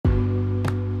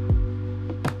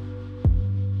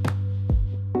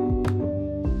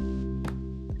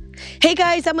Hey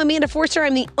guys, I'm Amanda Forster.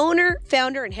 I'm the owner,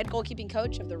 founder, and head goalkeeping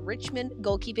coach of the Richmond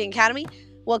Goalkeeping Academy.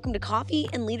 Welcome to Coffee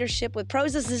and Leadership with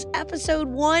Pros. This is episode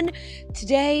 1.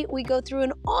 Today we go through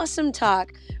an awesome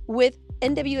talk with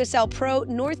NWSL Pro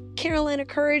North Carolina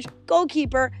Courage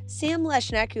goalkeeper Sam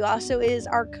Leshnek, who also is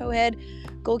our co-head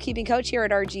goalkeeping coach here at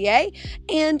RGA.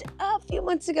 And a few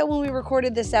months ago when we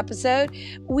recorded this episode,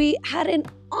 we had an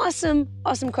awesome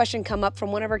question come up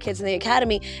from one of our kids in the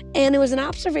academy. And it was an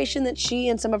observation that she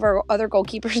and some of our other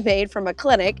goalkeepers made from a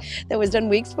clinic that was done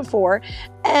weeks before.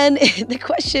 And the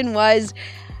question was,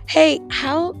 hey,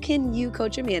 how can you,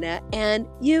 Coach Amanda, and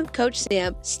you, Coach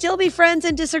Sam, still be friends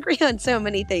and disagree on so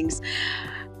many things?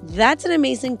 That's an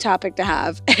amazing topic to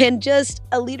have, and just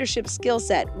a leadership skill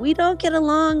set. We don't get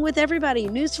along with everybody,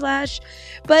 newsflash.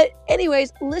 But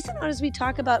anyways, listen on as we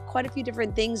talk about quite a few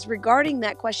different things regarding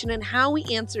that question and how we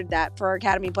answered that for our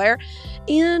academy player,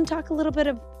 and talk a little bit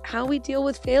of how we deal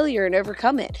with failure and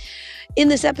overcome it. In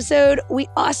this episode, we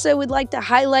also would like to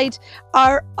highlight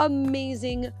our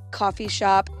amazing coffee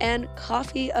shop and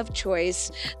coffee of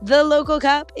choice, The Local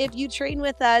Cup. If you train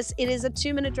with us, it is a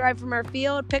 2-minute drive from our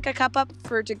field. Pick a cup up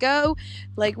for to go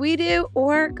like we do,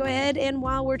 or go ahead and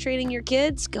while we're training your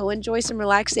kids, go enjoy some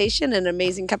relaxation and an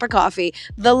amazing cup of coffee.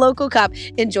 The Local Cup.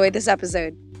 Enjoy this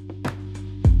episode.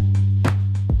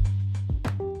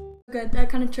 Good. That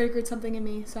kind of triggered something in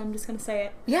me, so I'm just going to say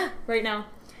it. Yeah. Right now.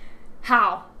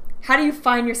 How do you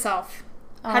find yourself?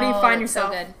 How do you find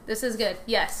yourself? So good. This is good.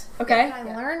 Yes. Okay. Yeah,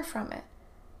 I learn from it.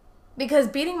 Because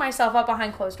beating myself up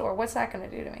behind closed door, what's that going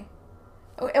to do to me?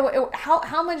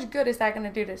 How much good is that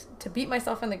going to do to beat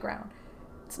myself in the ground?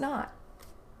 It's not.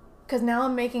 Because now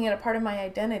I'm making it a part of my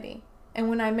identity. And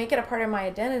when I make it a part of my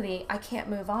identity, I can't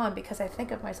move on because I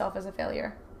think of myself as a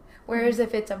failure. Whereas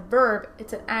if it's a verb,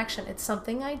 it's an action. It's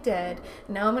something I did.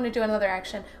 Now I'm going to do another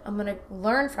action. I'm going to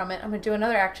learn from it. I'm going to do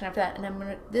another action after that.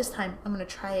 And this time, I'm going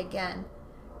to try again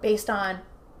based on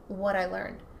what I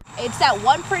learned. It's that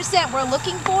 1% we're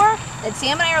looking for, that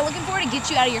Sam and I are looking for to get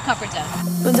you out of your comfort zone.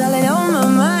 Well, darling, on my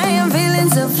mind, I'm feeling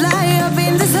so fly up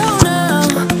in the zone now.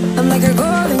 I'm like a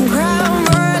golden crown,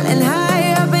 rolling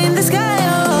high up in the sky.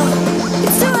 Oh,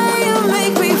 it's the way you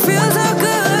make me feel so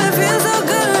good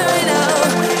right now.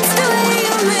 It's the way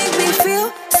you make me feel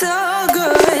so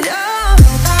good.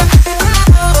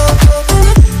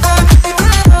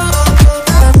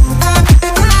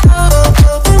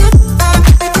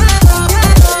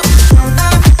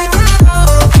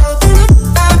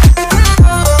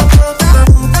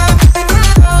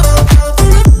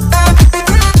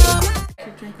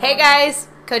 Hey guys,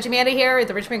 Coach Amanda here at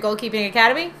the Richmond Goalkeeping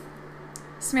Academy.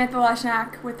 Samantha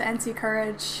Leshnak with the NC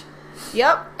Courage.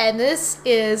 Yep, and this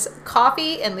is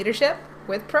Coffee and Leadership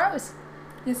with Pros.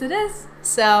 Yes, it is.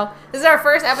 So this is our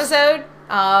first episode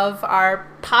of our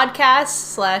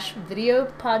podcast / video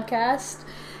podcast,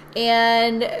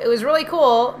 and it was really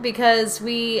cool because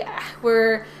we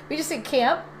just did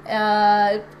camp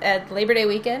at Labor Day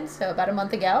weekend, so about a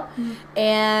month ago,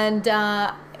 and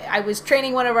I was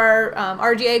training one of our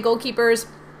RGA goalkeepers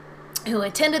who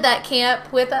attended that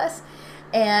camp with us,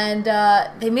 and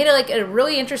they made a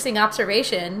really interesting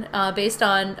observation based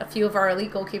on a few of our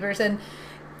elite goalkeepers. And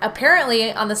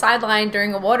apparently on the sideline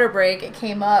during a water break, it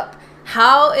came up,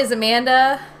 how is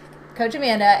Coach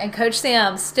Amanda and Coach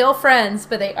Sam still friends,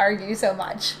 but they argue so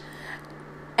much?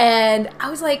 And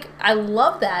I was like, I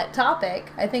love that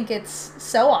topic. I think it's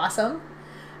so awesome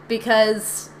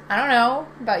because I don't know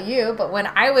about you, but when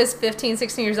I was 15,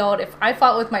 16 years old, if I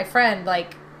fought with my friend,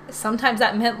 sometimes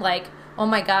that meant oh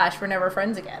my gosh, we're never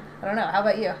friends again. I don't know. How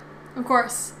about you? Of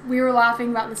course. We were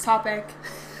laughing about this topic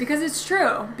because it's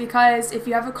true. Because if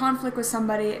you have a conflict with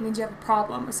somebody, it means you have a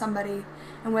problem with somebody.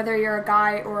 And whether you're a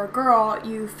guy or a girl,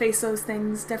 you face those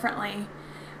things differently.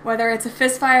 Whether it's a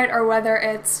fist fight or whether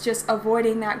it's just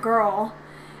avoiding that girl.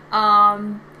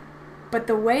 But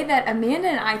the way that Amanda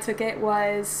and I took it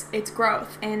was it's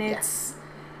growth. And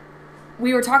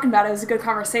we were talking about it. It was a good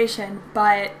conversation.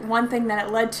 But one thing that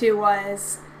it led to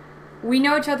was we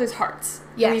know each other's hearts.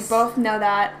 Yes. We both know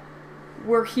that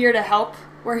we're here to help.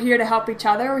 We're here to help each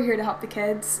other. We're here to help the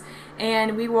kids.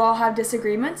 And we will all have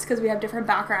disagreements because we have different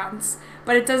backgrounds.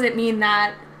 But it doesn't mean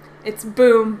that it's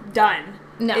boom, done.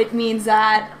 No. It means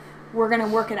that we're going to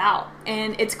work it out.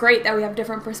 And it's great that we have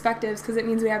different perspectives because it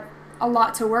means we have a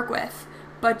lot to work with.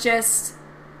 But just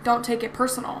don't take it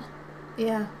personal.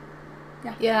 Yeah.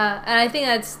 Yeah, and I think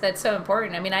that's so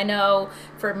important. I mean, I know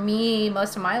for me,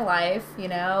 most of my life,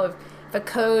 if a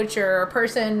coach or a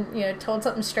person, told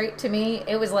something straight to me,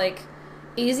 it was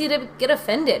easy to get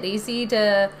offended, easy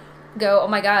to go, oh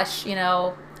my gosh,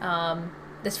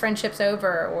 this friendship's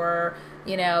over, or,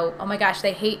 oh my gosh,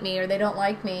 they hate me or they don't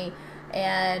like me.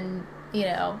 And, you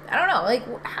know, I don't know,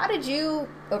 like, how did you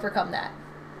overcome that?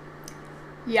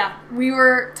 Yeah, we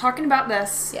were talking about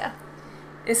this. Yeah.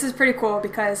 This is pretty cool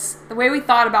because the way we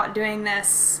thought about doing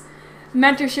this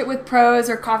mentorship with pros,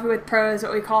 or coffee with pros,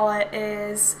 what we call it,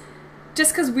 is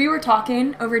just because we were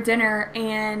talking over dinner,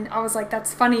 and I was like,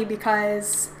 that's funny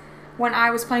because when I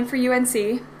was playing for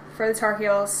UNC, for the Tar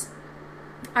Heels,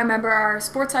 I remember our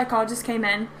sports psychologist came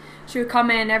in. She would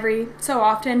come in every so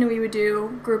often. We would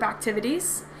do group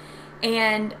activities,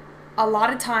 and a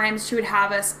lot of times she would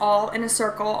have us all in a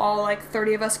circle, all like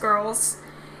 30 of us girls,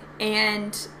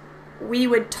 and we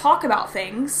would talk about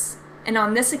things. And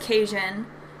on this occasion,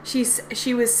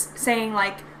 she was saying,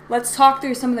 like, let's talk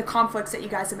through some of the conflicts that you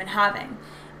guys have been having.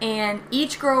 And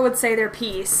each girl would say their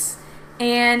piece,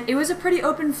 and it was a pretty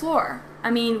open floor. I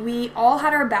mean, we all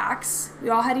had our backs. We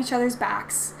all had each other's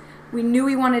backs. We knew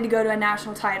we wanted to go to a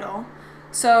national title.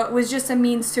 So it was just a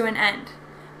means to an end.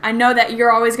 I know that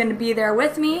you're always going to be there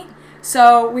with me,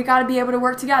 so we got to be able to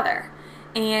work together.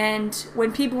 And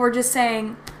when people were just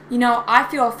saying, you know, I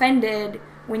feel offended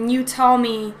when you tell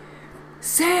me,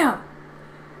 Sam,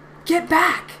 get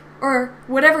back, or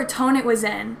whatever tone it was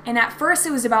in. And at first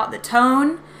it was about the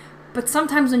tone, but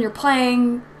sometimes when you're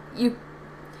playing,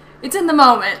 it's in the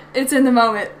moment. It's in the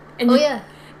moment. And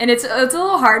and it's a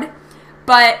little hard,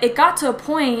 but it got to a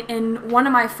point, and one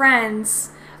of my friends,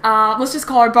 let's just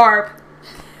call her Barb,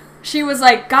 she was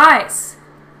like, guys,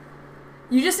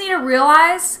 you just need to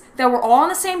realize that we're all on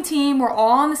the same team, we're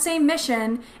all on the same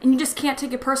mission, and you just can't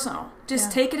take it personal.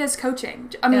 Just take it as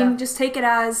coaching. I mean, just take it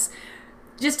as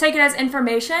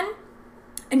information,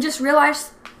 and just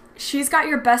realize she's got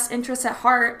your best interests at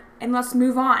heart, and let's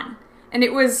move on. And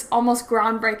it was almost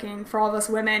groundbreaking for all of us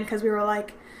women, because we were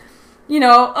like, you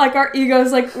know, like our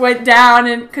egos like went down,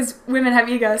 and because women have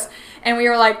egos, and we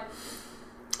were like,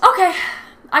 okay,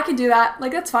 I can do that.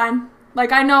 Like, that's fine.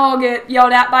 Like, I know I'll get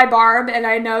yelled at by Barb, and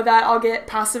I know that I'll get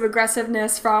passive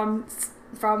aggressiveness from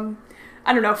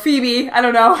I don't know, Phoebe. I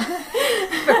don't know.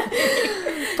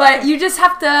 But you just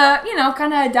have to, you know,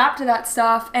 kind of adapt to that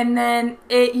stuff, and then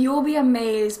you'll be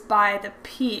amazed by the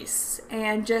peace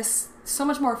and just so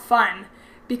much more fun,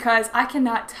 because I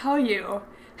cannot tell you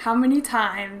how many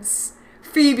times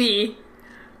Phoebe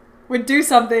would do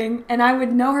something and I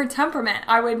would know her temperament.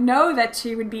 I would know that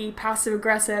she would be passive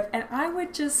aggressive, and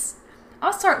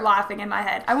I'll start laughing in my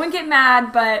head. I wouldn't get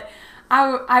mad, but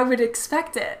I would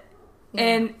expect it. Yeah.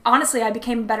 And honestly, I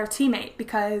became a better teammate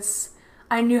because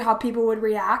I knew how people would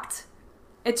react.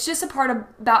 It's just a part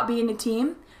about being a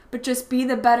team, but just be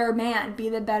the better man, be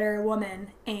the better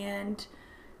woman, and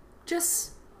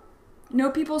just know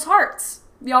people's hearts.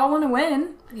 We all want to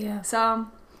win. Yeah. So,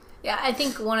 yeah, I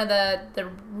think one of the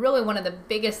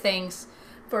biggest things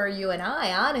for you and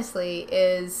I, honestly,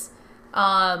 is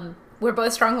we're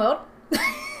both strong-willed,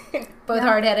 both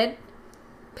hard-headed,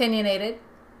 opinionated,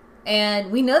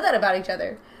 and we know that about each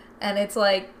other. And it's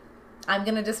like, I'm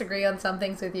going to disagree on some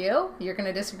things with you. You're going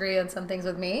to disagree on some things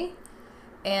with me.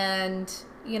 And,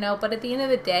 you know, but at the end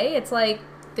of the day, it's like,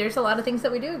 there's a lot of things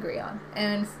that we do agree on.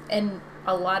 And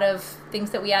a lot of things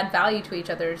that we add value to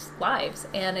each other's lives.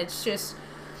 And it's just,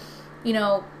 you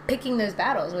know, picking those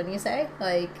battles, wouldn't you say?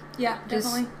 Like, yeah,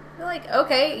 definitely. You're like,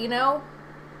 okay, you know,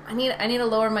 I need to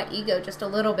lower my ego just a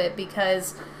little bit,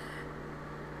 because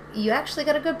you actually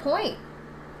got a good point.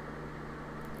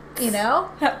 You know?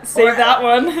 Save that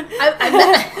one. I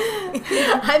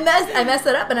messed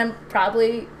it up, and I'm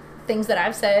probably things that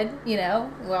I've said, you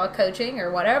know, while coaching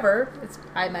or whatever.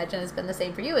 I imagine it's been the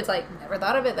same for you. It's like, never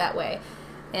thought of it that way.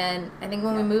 And I think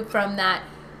when we move from that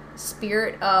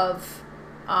spirit of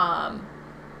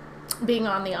being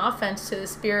on the offense to the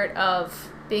spirit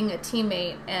of being a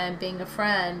teammate and being a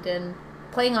friend and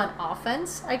playing on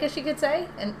offense, I guess you could say,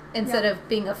 and instead of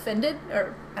being offended,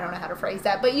 or I don't know how to phrase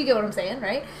that, but you get what I'm saying,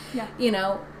 right? Yeah. You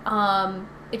know,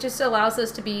 it just allows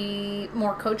us to be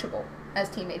more coachable as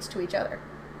teammates to each other.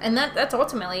 And that's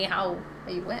ultimately how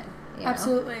you win. You know?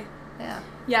 Absolutely. Yeah.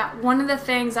 Yeah. One of the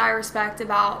things I respect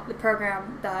about the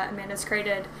program that Amanda's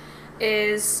created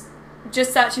is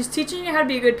just that she's teaching you how to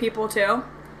be good people too.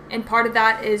 And part of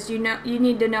that is, you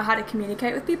need to know how to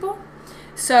communicate with people.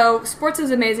 So sports is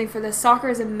amazing for this. Soccer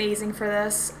is amazing for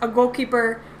this. A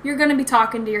goalkeeper, you're going to be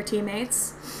talking to your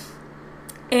teammates.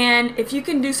 And if you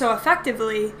can do so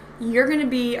effectively, you're going to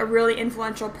be a really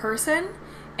influential person,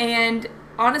 and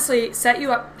honestly set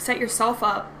yourself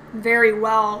up very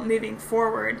well moving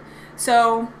forward.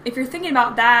 So if you're thinking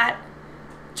about that,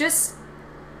 just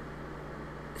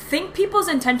think people's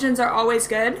intentions are always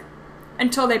good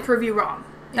until they prove you wrong.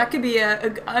 That could be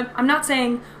I'm not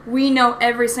saying we know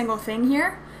every single thing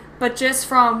here, but just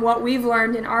from what we've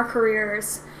learned in our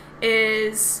careers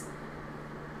is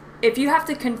if you have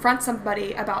to confront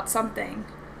somebody about something,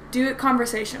 do it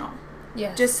conversational.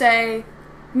 Yes. Just say,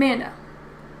 Amanda,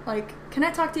 like, can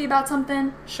I talk to you about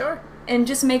something? Sure. And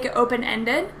just make it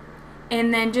open-ended,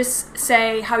 and then just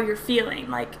say how you're feeling.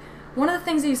 Like, one of the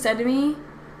things that you said to me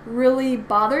really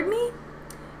bothered me,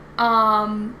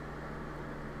 and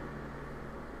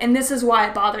this is why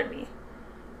it bothered me.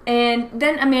 And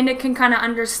then Amanda can kind of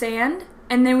understand,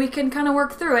 and then we can kind of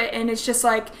work through it. And it's just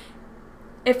like,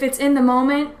 if it's in the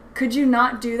moment, could you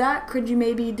not do that? Could you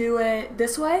maybe do it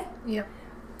this way? Yep.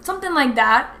 Something like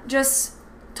that. Just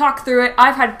talk through it.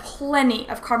 I've had plenty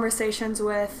of conversations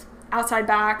with outside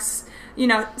backs,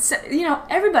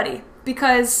 everybody,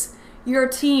 because you're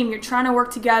a team. You're trying to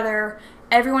work together.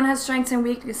 Everyone has strengths and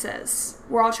weaknesses.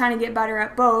 We're all trying to get better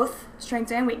at both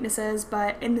strengths and weaknesses,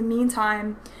 but in the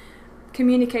meantime,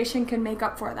 communication can make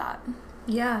up for that.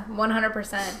 Yeah,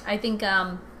 100%. I think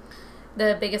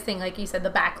the biggest thing, like you said, the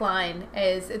back line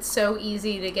is it's so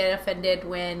easy to get offended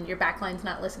when your back line's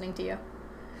not listening to you.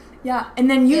 Yeah, and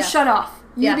then you shut off.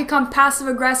 You become passive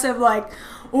aggressive, like,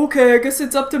 okay, I guess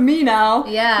it's up to me now.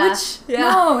 Yeah. Which,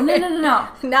 no.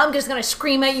 Now I'm just going to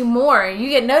scream at you more. You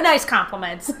get no nice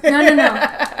compliments.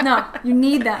 No. You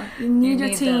need them. You need your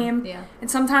team. Them. Yeah. And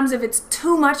sometimes if it's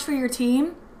too much for your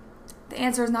team, the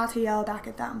answer is not to yell back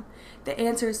at them. The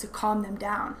answer is to calm them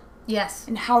down. Yes.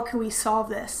 And how can we solve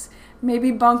this?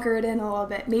 Maybe bunker it in a little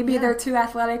bit. Maybe they're too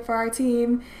athletic for our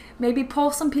team. Maybe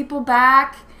pull some people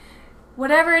back.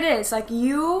 Whatever it is, like,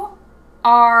 you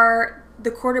are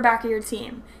the quarterback of your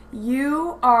team.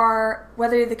 You are,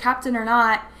 whether you're the captain or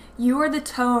not, you are the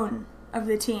tone of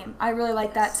the team. I really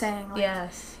like that saying. Like,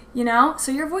 yes.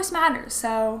 So your voice matters.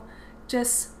 So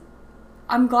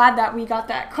I'm glad that we got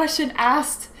that question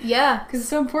asked. Yeah. Because it's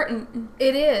so important.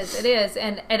 It is.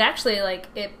 And it actually, like,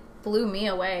 it blew me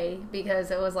away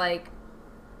because it was like,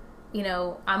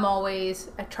 I'm always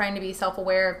trying to be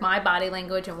self-aware of my body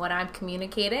language and what I'm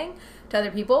communicating to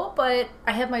other people, but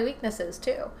I have my weaknesses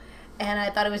too. And I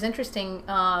thought it was interesting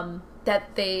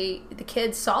that the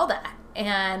kids saw that.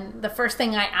 And the first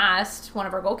thing I asked one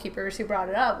of our goalkeepers who brought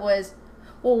it up was,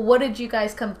 well, what did you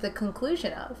guys come to the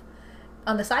conclusion of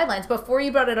on the sidelines? Before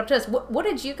you brought it up to us, what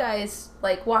did you guys,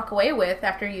 like, walk away with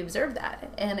after you observed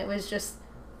that? And it was just,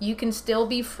 you can still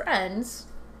be friends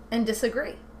and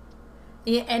disagree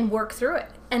and work through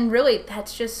it. And really,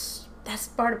 that's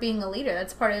part of being a leader.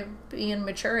 That's part of being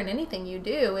mature in anything you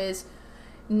do, is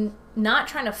not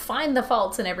trying to find the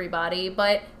faults in everybody,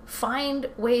 but find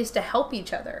ways to help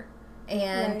each other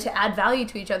and to add value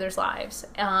to each other's lives.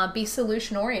 Be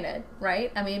solution oriented,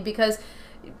 right? I mean, because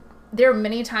there are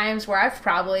many times where I've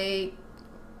probably,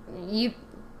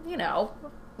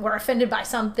 were offended by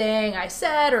something I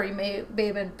said, or you may have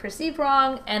been perceived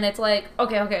wrong, and it's like,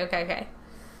 okay.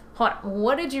 Hold on,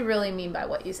 what did you really mean by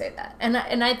what you say that? And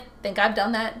I think I've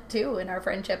done that too in our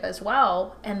friendship as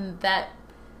well, and that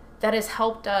has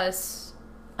helped us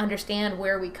understand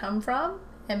where we come from,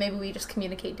 and maybe we just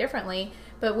communicate differently.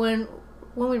 But when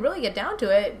we really get down to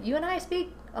it, you and I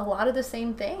speak a lot of the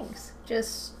same things,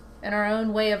 just in our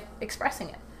own way of expressing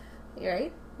it,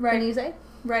 right? Right. Can you say?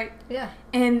 Right. Yeah.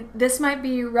 And this might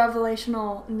be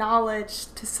revelational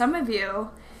knowledge to some of you,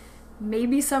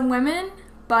 maybe some women,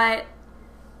 but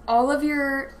all of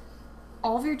your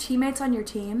teammates on your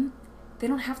team, they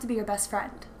don't have to be your best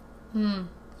friend.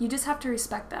 You just have to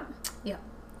respect them. Yeah.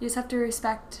 You just have to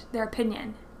respect their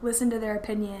opinion, listen to their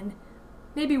opinion,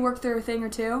 maybe work through a thing or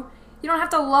two. You don't have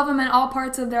to love them in all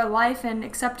parts of their life and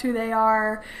accept who they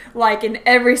are, like, in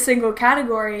every single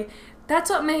category. That's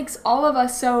what makes all of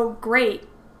us so great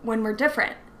when we're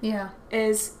different. Yeah.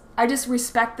 Is I just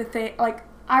respect the thing. Like,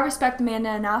 I respect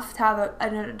Amanda enough to have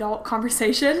an adult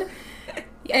conversation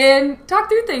and talk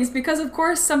through things, because, of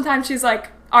course, sometimes she's like,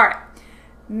 all right,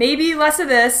 maybe less of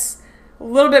this, a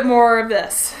little bit more of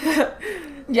this.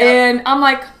 And I'm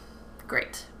like,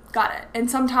 great, got it. And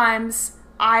sometimes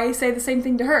I say the same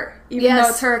thing to her, even though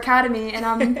it's her academy, and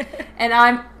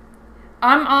I'm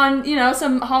on,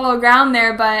 some hollow ground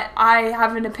there, but I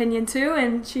have an opinion too,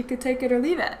 and she could take it or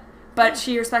leave it. But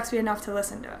she respects me enough to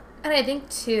listen to it. And I think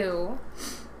too,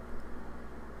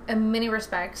 in many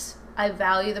respects, I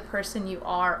value the person you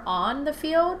are on the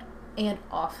field and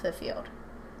off the field.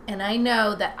 And I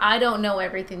know that I don't know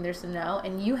everything there's to know,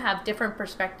 and you have different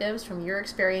perspectives from your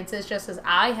experiences, just as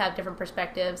I have different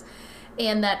perspectives.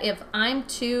 And that if I'm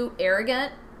too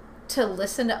arrogant to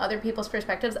listen to other people's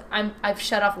perspectives, I've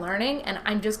shut off learning, and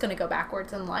I'm just going to go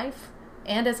backwards in life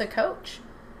and as a coach.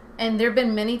 And there have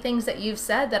been many things that you've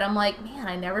said that I'm like, man,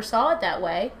 I never saw it that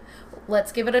way.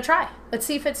 Let's give it a try. Let's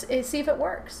see if it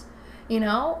works.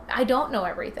 I don't know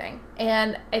everything.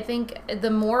 And I think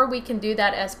the more we can do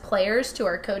that as players to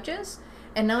our coaches,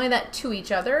 and not only that to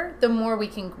each other, the more we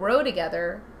can grow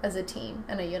together as a team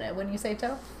and a unit. Wouldn't you say,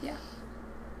 To? Yeah,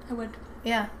 I would.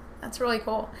 Yeah, that's really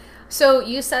cool. So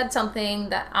you said something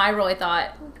that I really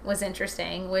thought was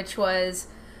interesting, which was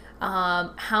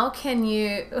how can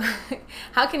you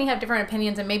have different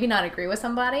opinions and maybe not agree with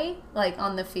somebody like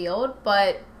on the field,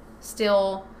 but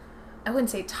still, I wouldn't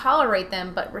say tolerate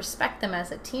them, but respect them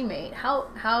as a teammate.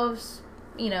 How's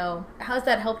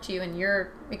that helped you in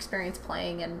your experience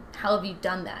playing, and how have you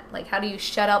done that? Like, how do you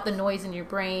shut out the noise in your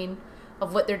brain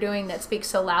of what they're doing that speaks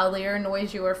so loudly or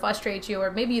annoys you or frustrates you, or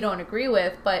maybe you don't agree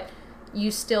with, but you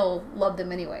still love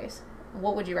them anyways?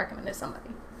 What would you recommend to somebody?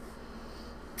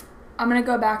 I'm going to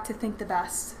go back to think the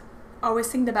best. Always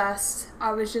think the best.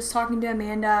 I was just talking to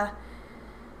Amanda,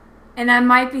 and I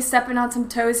might be stepping on some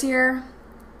toes here,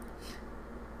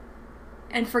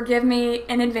 and forgive me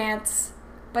in advance,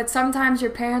 but sometimes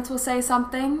your parents will say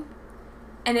something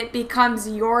and it becomes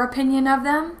your opinion of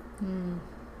them.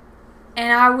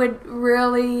 And I would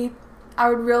really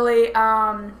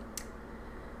have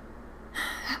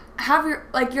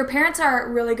your parents are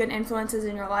really good influences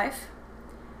in your life.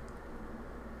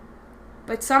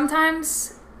 But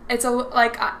sometimes it's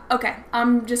okay,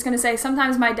 I'm just going to say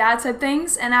sometimes my dad said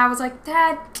things and I was like,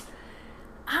 Dad,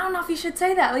 I don't know if you should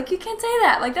say that. Like, you can't say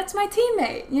that. Like, that's my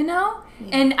teammate, Yeah.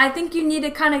 And I think you need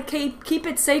to kind of keep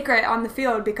it sacred on the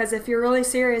field, because if you're really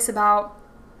serious about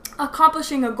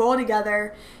accomplishing a goal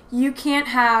together, you can't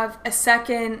have a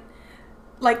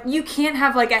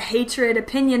hatred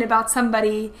opinion about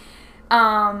somebody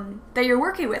that you're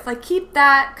working with. Like, keep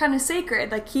that kind of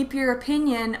sacred. Like, keep your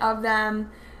opinion of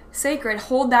them sacred.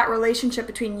 Hold that relationship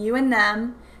between you and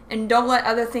them, and don't let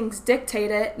other things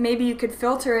dictate it. Maybe you could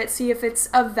filter it, see if it's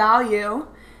of value.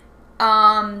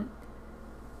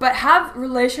 But have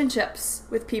relationships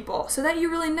with people so that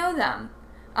you really know them.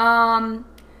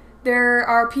 There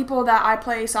are people that I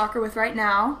play soccer with right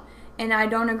now, and I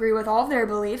don't agree with all of their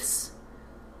beliefs.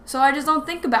 So I just don't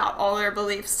think about all their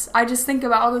beliefs. I just think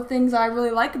about all the things I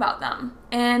really like about them.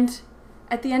 And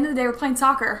at the end of the day, we're playing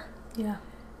soccer. Yeah.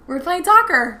 We're playing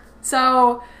soccer.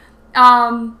 So,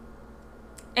 and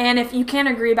if you can't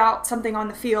agree about something on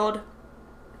the field,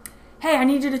 hey, I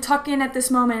need you to tuck in at this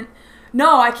moment.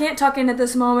 No, I can't tuck in at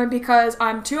this moment because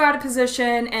I'm too out of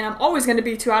position, and I'm always going to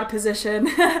be too out of position.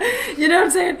 You know what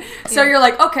I'm saying? Yeah. So you're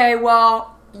like, okay,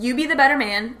 well, you be the better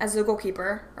man as a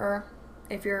goalkeeper, or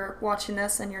if you're watching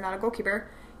this and you're not a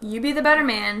goalkeeper, you be the better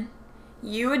man,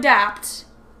 you adapt,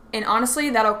 and honestly,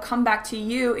 that'll come back to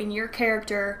you and your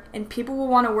character, and people will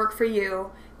want to work for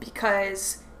you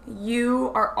because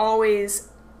you are always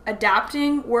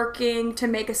adapting, working to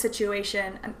make a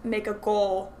situation, make a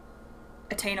goal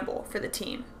attainable for the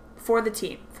team. You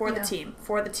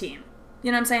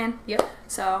know what I'm saying? Yep.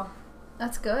 So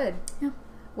that's good. Yeah.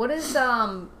 What is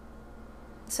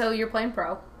so you're playing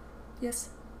pro?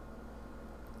 Yes.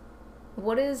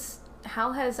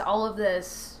 How has all of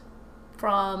this,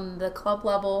 from the club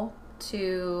level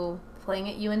to playing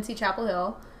at UNC Chapel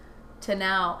Hill to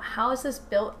now, how has this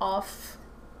built off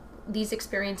these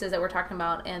experiences that we're talking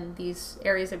about and these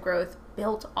areas of growth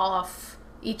built off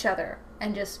each other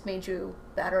and just made you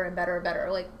better and better and better?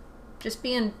 Like, just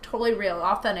being totally real,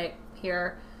 authentic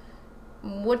here.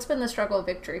 What's been the struggle of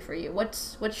victory for you?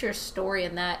 What's your story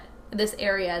in this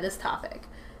area, this topic?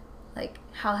 Like,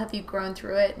 how have you grown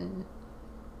through it and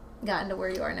gotten to where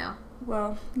you are now?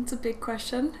 Well, it's a big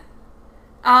question.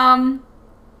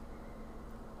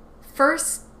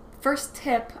 First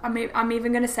tip I'm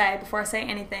even going to say before I say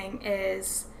anything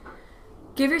is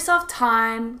give yourself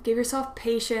time, give yourself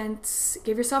patience,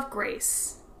 give yourself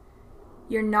grace.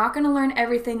 You're not going to learn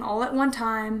everything all at one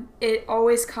time. It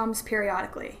always comes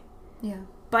periodically. Yeah.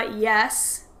 But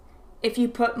yes, if you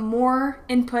put more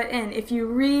input in, if you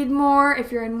read more,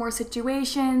 if you're in more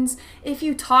situations, if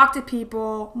you talk to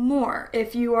people more,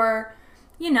 if you are,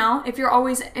 if you're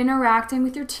always interacting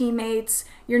with your teammates,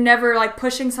 you're never like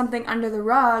pushing something under the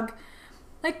rug,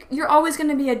 like you're always going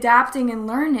to be adapting and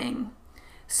learning.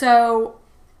 So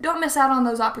don't miss out on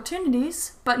those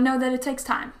opportunities, but know that it takes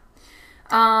time.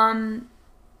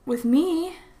 With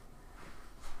me,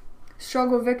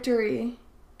 struggle victory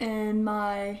in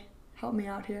my, help me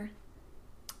out here.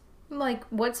 Like,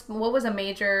 what was a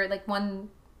major, like one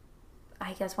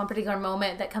particular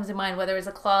moment that comes to mind, whether it's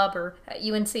a club or at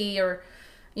UNC or,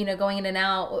 going in and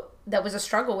out, that was a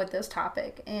struggle with this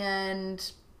topic,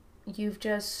 and you've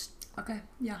just... Okay,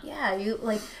 yeah. Yeah, you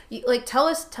tell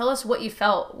us what you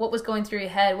felt, what was going through your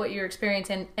head, what you're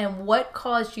experiencing, and what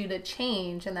caused you to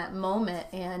change in that moment,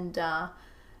 and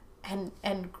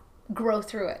grow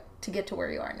through it to get to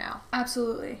where you are now?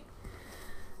 Absolutely.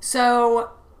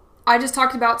 So I just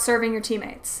talked about serving your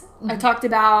teammates. I talked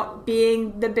about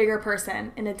being the bigger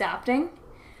person and adapting.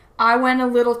 I went a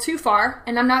little too far,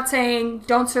 and I'm not saying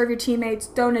don't serve your teammates,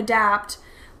 don't adapt,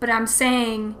 but I'm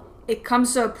saying it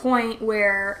comes to a point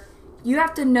where you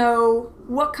have to know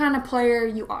what kind of player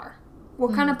you are,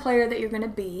 what kind of player that you're going to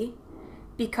be,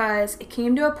 because it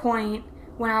came to a point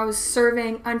when I was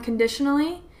serving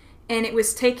unconditionally, and it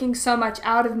was taking so much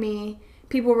out of me.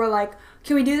 People were like,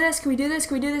 can we do this? Can we do this?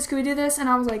 Can we do this? Can we do this? And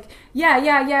I was like,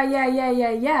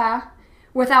 yeah.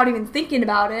 Without even thinking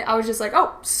about it. I was just like,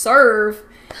 oh, serve.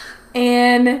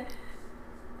 And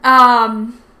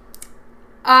think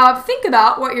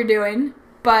about what you're doing.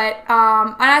 But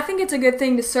and I think it's a good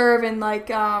thing to serve and like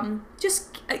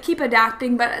just keep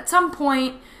adapting. But at some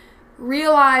point,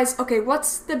 realize, okay,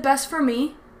 what's the best for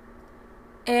me?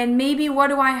 And maybe what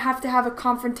do I have to have a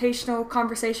confrontational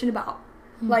conversation about?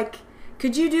 Like,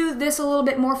 could you do this a little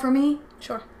bit more for me?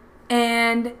 Sure.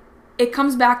 And it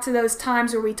comes back to those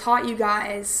times where we taught you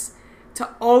guys to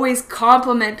always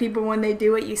compliment people when they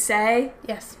do what you say.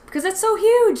 Yes. Because that's so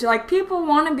huge. Like, people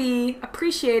want to be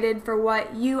appreciated for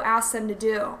what you ask them to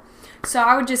do. So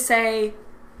I would just say,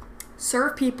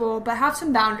 serve people, but have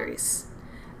some boundaries.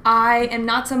 I am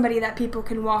not somebody that people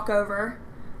can walk over.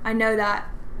 I know that.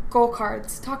 Goal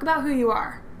cards. Talk about who you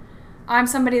are. I'm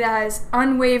somebody that has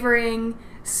unwavering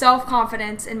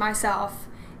self-confidence in myself,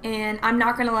 and I'm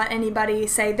not going to let anybody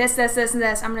say this, and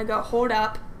this. I'm going to go, hold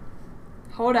up.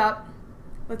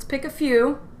 Let's pick a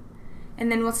few, and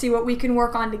then we'll see what we can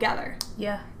work on together.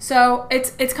 Yeah. So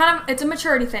it's a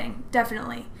maturity thing,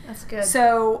 definitely. That's good.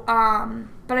 So,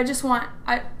 but I just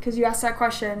because you asked that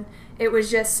question, it was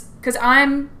just, because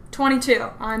I'm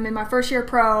 22. I'm in my first year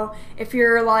pro. If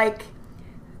you're like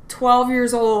 12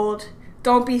 years old,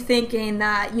 don't be thinking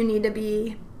that you need to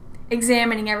be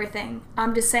examining everything.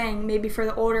 I'm just saying, maybe for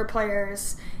the older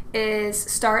players, is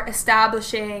start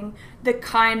establishing the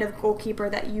kind of goalkeeper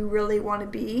that you really want to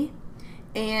be,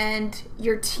 and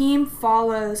your team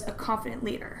follows a confident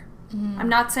leader. I'm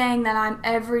not saying that I'm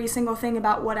every single thing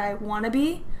about what I want to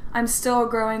be. I'm still a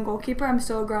growing goalkeeper. I'm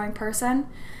still a growing person.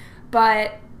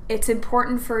 But it's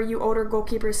important for you older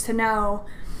goalkeepers to know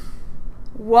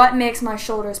what makes my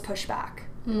shoulders push back.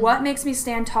 What makes me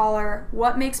stand taller?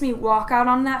 What makes me walk out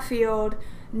on that field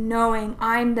knowing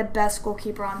I'm the best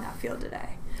goalkeeper on that field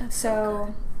today? That's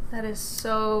so good. That is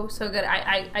so good.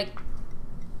 I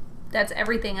that's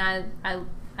everything I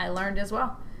learned as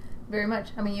well. Very much.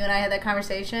 I mean, you and I had that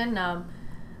conversation.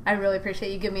 I really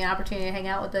appreciate you giving me an opportunity to hang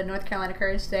out with the North Carolina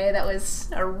Courage today. That was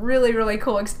a really, really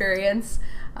cool experience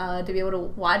to be able to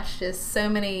watch just so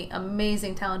many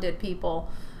amazing, talented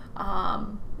people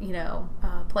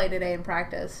play today in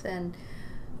practice. And,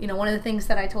 one of the things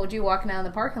that I told you walking down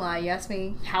the parking lot, you asked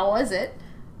me, how was it?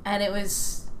 And it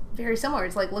was very similar.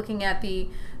 It's like looking at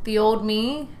the old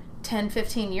me 10,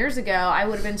 15 years ago. I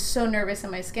would have been so nervous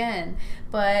in my skin.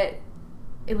 But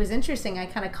it was interesting. I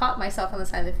kind of caught myself on the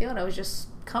side of the field. I was just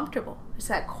comfortable. It's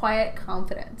that quiet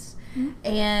confidence.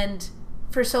 And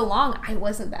for so long, I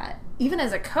wasn't that. Even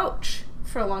as a coach,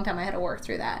 for a long time, I had to work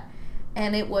through that.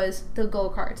 And it was the goal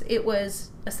cards. It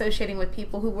was associating with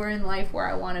people who were in life where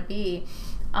I want to be,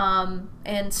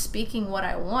 and speaking what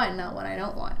I want, not what I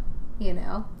don't want.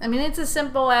 I mean, it's as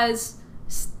simple as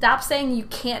stop saying you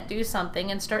can't do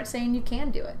something and start saying you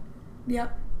can do it.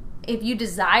 Yep. If you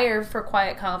desire for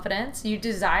quiet confidence, you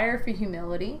desire for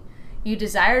humility, you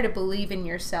desire to believe in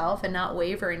yourself and not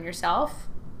waver in yourself,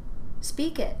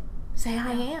 speak it. Say,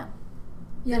 I am.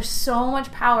 Yeah. There's so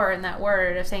much power in that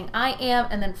word of saying, I am,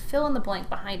 and then fill in the blank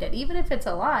behind it. Even if it's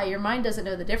a lie, your mind doesn't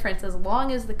know the difference as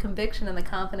long as the conviction and the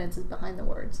confidence is behind the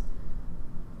words.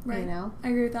 Right. I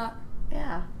agree with that.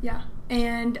 Yeah. Yeah.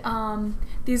 And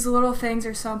these little things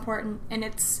are so important. And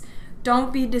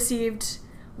don't be deceived.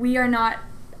 We are not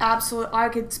I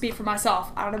could speak for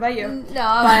myself. I don't know about you. No.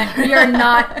 But we are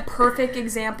not perfect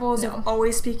examples of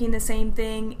always speaking the same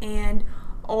thing and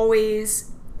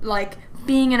always, like,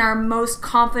 being in our most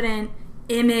confident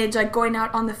image, like going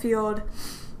out on the field.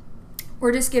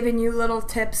 We're just giving you little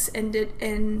tips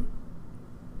and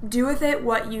do with it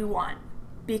what you want.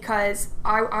 Because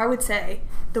I would say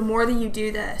the more that you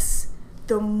do this,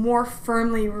 the more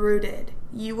firmly rooted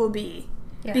you will be.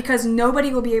 Yeah. Because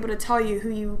nobody will be able to tell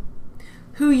you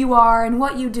who you are and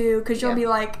what you do, because you'll be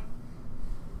like,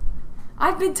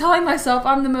 I've been telling myself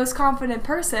I'm the most confident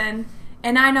person,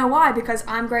 and I know why, because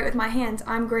I'm great with my hands,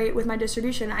 I'm great with my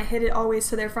distribution, I hit it always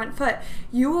to their front foot.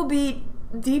 You will be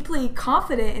deeply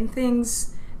confident in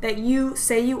things that you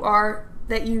say you are,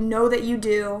 that you know that you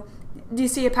do. Do you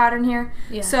see a pattern here?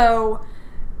 Yeah. So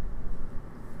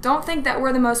don't think that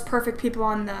we're the most perfect people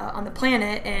on the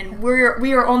planet, and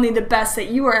we are only the best that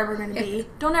you are ever going to be.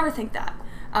 Don't ever think that.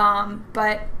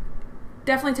 But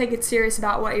definitely take it serious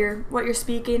about what you're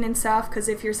speaking and stuff. Because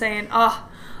if you're saying, "Oh,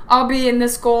 I'll be in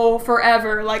this goal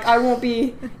forever," like I won't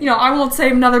be, I won't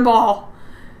save another ball.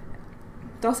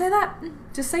 Don't say that.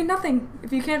 Just say nothing.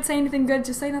 If you can't say anything good,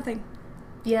 just say nothing.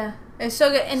 Yeah, it's so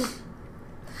good. And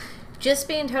just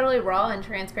being totally raw and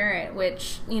transparent,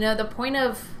 which, the point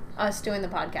of us doing the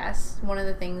podcast, one of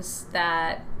the things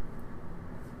that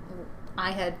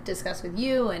I had discussed with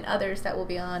you and others that will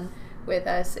be on with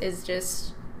us is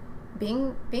just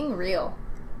being real.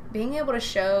 Being able to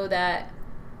show that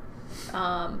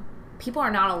people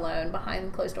are not alone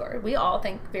behind closed doors. We all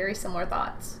think very similar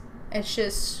thoughts. It's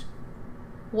just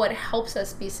what helps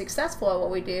us be successful at what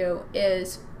we do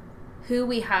is who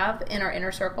we have in our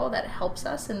inner circle that helps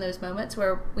us in those moments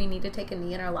where we need to take a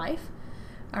knee in our life,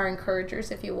 our encouragers,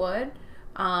 if you would.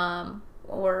 One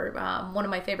of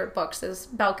my favorite books is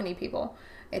Balcony People.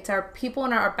 It's our people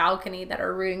in our balcony that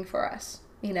are rooting for us.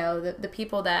 The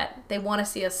people that they want to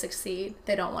see us succeed.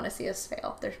 They don't want to see us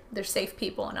fail. They're safe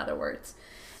people, in other words.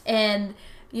 And,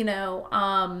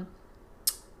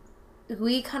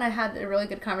 we kind of had a really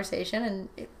good conversation, and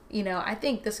I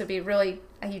think this would be really,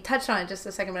 you touched on it just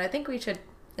a second, but I think we should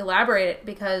elaborate it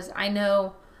because I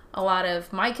know a lot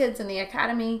of my kids in the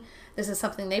academy, this is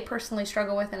something they personally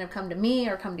struggle with and have come to me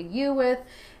or come to you with,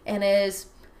 and is,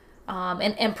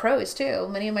 and pros too.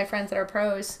 Many of my friends that are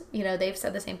pros, they've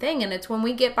said the same thing, and it's when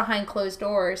we get behind closed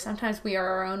doors, sometimes we are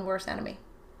our own worst enemy.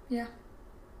 Yeah.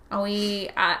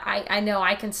 I know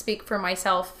I can speak for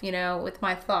myself, with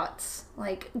my thoughts.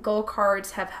 Like, goal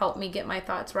cards have helped me get my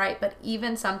thoughts right, but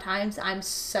even sometimes I'm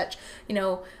such,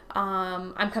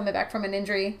 I'm coming back from an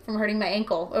injury, from hurting my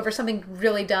ankle over something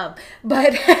really dumb,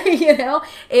 but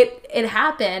it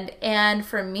happened, and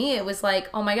for me it was like,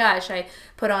 oh my gosh, I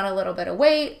put on a little bit of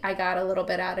weight, I got a little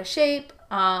bit out of shape,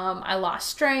 I lost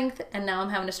strength, and now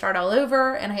I'm having to start all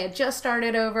over, and I had just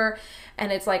started over,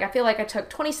 and it's like I feel like I took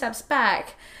 20 steps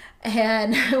back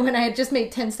and when I had just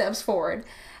made 10 steps forward.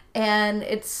 And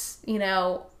it's,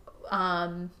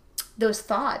 those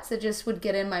thoughts that just would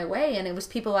get in my way. And it was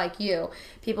people like you,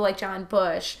 people like John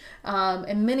Bush,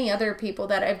 and many other people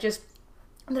that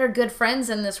that are good friends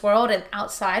in this world and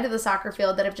outside of the soccer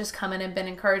field that have just come in and been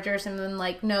encouragers and been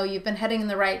like, no, you've been heading in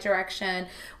the right direction,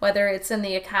 whether it's in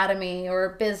the academy or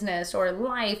business or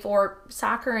life or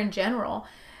soccer in general.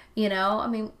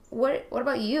 What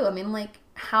about you?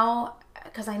 How,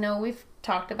 because I know we've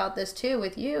talked about this too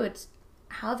with you, it's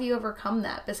how have you overcome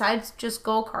that besides just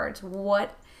goal cards,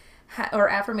 or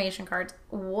affirmation cards,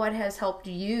 what has helped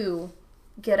you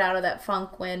get out of that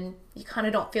funk when you kind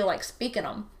of don't feel like speaking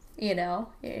them,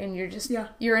 and you're just,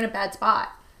 you're in a bad spot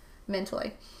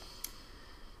mentally?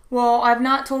 Well, I've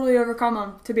not totally overcome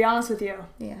them, to be honest with you.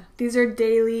 Yeah. These are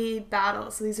daily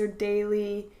battles. These are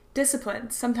daily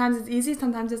disciplines. Sometimes it's easy,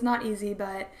 sometimes it's not easy,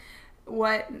 but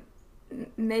what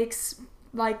makes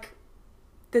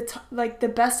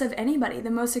the best of anybody, the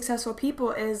most successful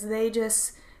people, is they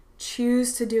just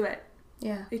choose to do it.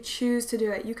 Yeah. They choose to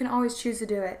do it. You can always choose to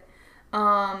do it.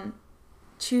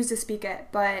 Choose to speak it.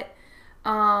 But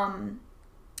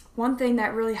one thing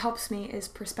that really helps me is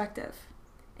perspective.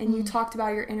 And you talked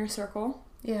about your inner circle.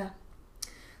 Yeah.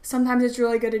 Sometimes it's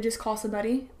really good to just call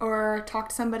somebody or talk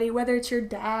to somebody, whether it's your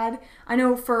dad. I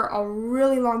know for a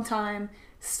really long time,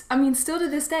 still to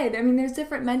this day, there's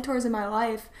different mentors in my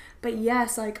life, but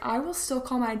yes, I will still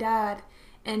call my dad,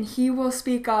 and he will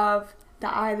speak of the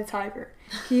eye of the tiger.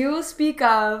 He will speak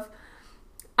of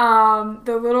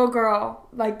the little girl,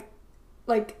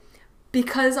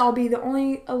 because I'll be the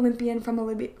only Olympian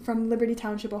from Liberty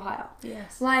Township, Ohio.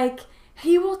 Yes.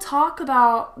 He will talk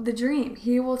about the dream.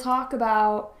 He will talk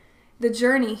about the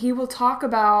journey. He will talk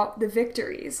about the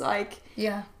victories.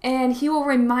 Yeah. And he will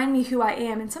remind me who I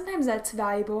am. And sometimes that's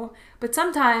valuable. But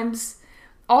sometimes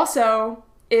also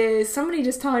is somebody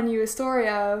just telling you a story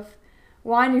of,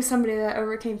 well, I knew somebody that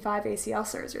overcame 5 ACL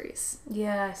surgeries.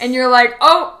 Yes. And you're like,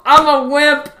 oh, I'm a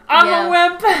wimp. I'm a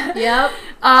wimp. Yep.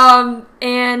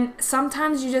 And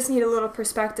sometimes you just need a little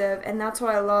perspective. And that's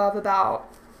what I love about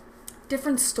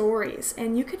different stories.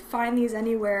 And you could find these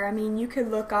anywhere. You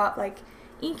could look up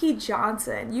Inky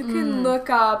Johnson. You can look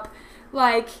up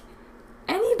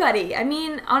anybody.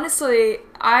 Honestly,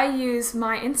 I use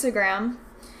my Instagram.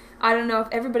 I don't know if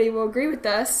everybody will agree with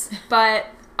this, but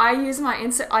I use my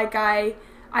I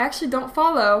actually don't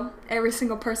follow every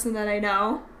single person that I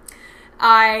know.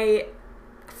 I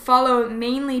follow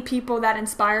mainly people that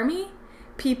inspire me,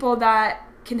 people that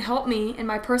can help me in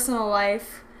my personal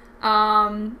life,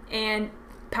 and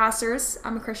pastors.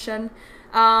 I'm a Christian.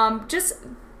 Just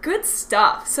good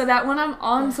stuff so that when I'm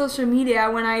on social media,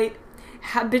 when I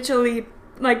habitually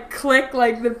like click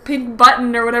like the pink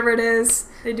button or whatever it is,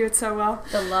 they do it so well.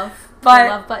 The love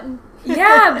button.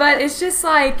 Yeah, but it's just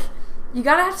like you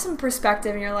gotta have some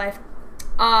perspective in your life.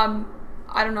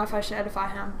 I don't know if I should edify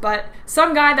him, but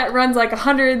some guy that runs like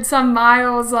 100 some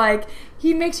miles, like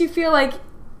he makes you feel like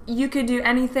you could do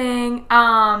anything.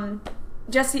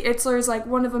 Jesse Itzler is like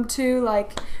one of them too.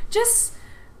 Like just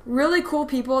really cool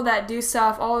people that do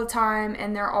stuff all the time,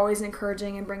 and they're always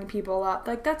encouraging and bringing people up.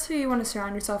 Like that's who you want to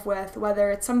surround yourself with,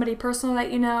 whether it's somebody personal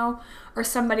that you know or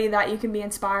somebody that you can be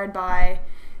inspired by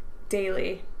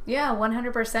daily. Yeah,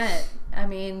 100%. I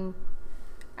mean,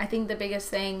 I think the biggest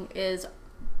thing is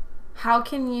how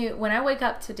can you, when I wake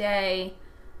up today,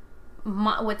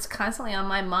 what's constantly on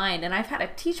my mind, and I've had to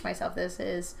teach myself this,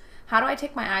 is how do I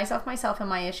take my eyes off myself and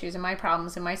my issues and my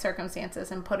problems and my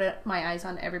circumstances and put my eyes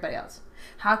on everybody else?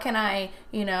 How can I,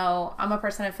 I'm a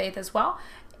person of faith as well.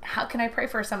 How can I pray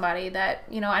for somebody that,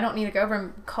 I don't need to go over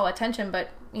and call attention, but,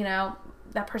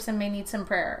 that person may need some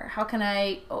prayer? How can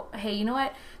I, hey, you know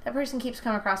what? That person keeps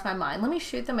coming across my mind. Let me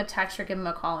shoot them a text or give them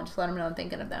a call and just let them know I'm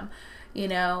thinking of them.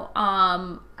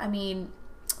 I mean,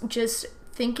 just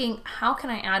thinking, how can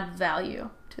I add value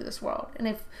to this world? And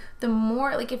if the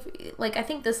more, I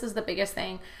think this is the biggest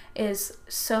thing, is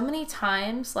so many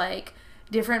times, like,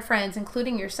 different friends,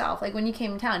 including yourself, like when you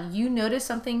came in town, you noticed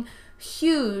something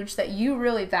huge that you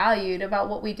really valued about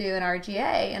what we do in RGA,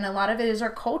 and a lot of it is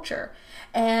our culture.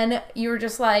 And you were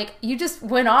just like, you just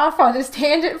went off on this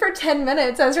tangent for 10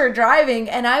 minutes as we're driving,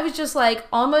 and I was just like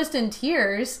almost in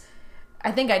tears.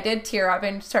 I think I did tear up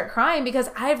and start crying because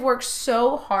I've worked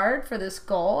so hard for this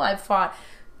goal. I've fought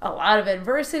a lot of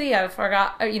adversity. I've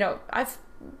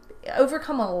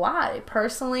overcome a lot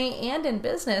personally and in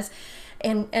business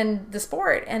and the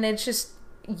sport. And it's just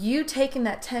you taking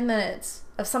that 10 minutes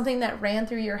of something that ran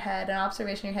through your head, an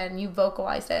observation in your head, and you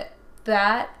vocalized it.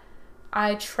 That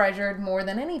I treasured more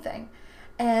than anything.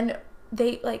 And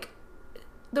the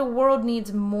world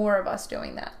needs more of us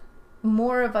doing that.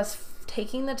 More of us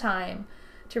taking the time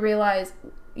to realize,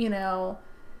 no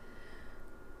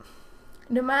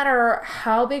matter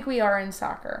how big we are in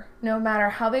soccer, no matter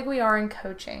how big we are in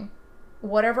coaching,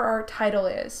 whatever our title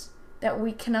is, that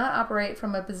we cannot operate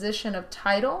from a position of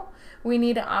title. We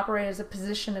need to operate as a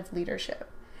position of leadership.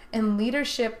 And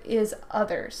leadership is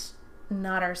others,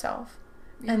 not ourselves.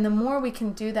 Yeah. And the more we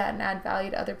can do that and add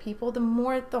value to other people, the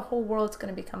more the whole world's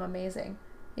going to become amazing,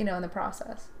 in the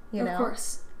process. Of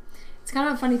course. It's kind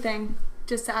of a funny thing,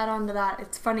 just to add on to that.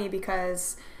 It's funny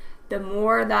because the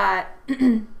more that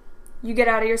you get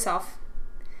out of yourself,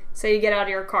 so you get out of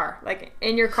your car, like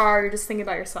in your car, you're just thinking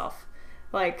about yourself.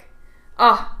 Like,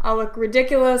 I look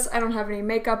ridiculous. I don't have any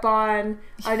makeup on.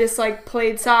 I just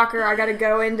played soccer. I gotta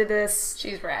go into this.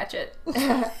 She's ratchet.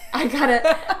 I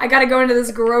gotta go into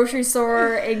this grocery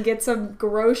store and get some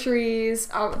groceries.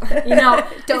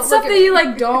 It's stuff that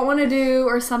you don't want to do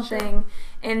or something. Sure.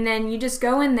 And then you just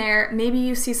go in there. Maybe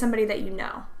you see somebody that you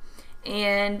know,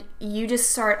 and you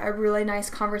just start a really nice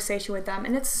conversation with them,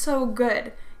 and it's so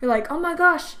good. You're like, oh my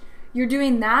gosh, you're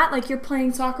doing that? Like, you're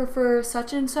playing soccer for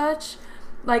such and such?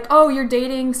 Like, oh, you're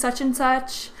dating such and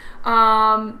such.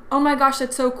 Oh my gosh,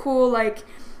 that's so cool. Like,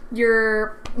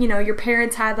 your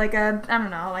parents had a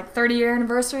 30-year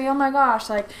anniversary. Oh my gosh.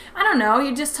 Like, I don't know.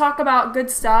 You just talk about good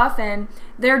stuff, and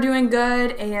they're doing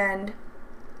good, and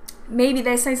maybe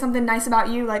they say something nice about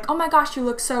you. Like, oh my gosh, you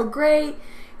look so great.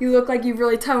 You look like you've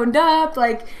really toned up.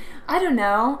 Like, I don't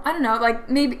know. Like,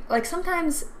 maybe,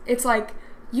 sometimes it's like,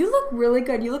 you look really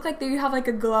good. You look like you have a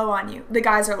glow on you. The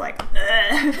guys are like,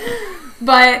 ugh.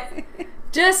 But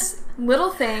just little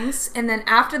things. And then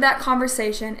after that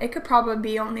conversation, it could probably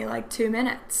be only 2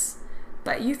 minutes.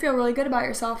 But you feel really good about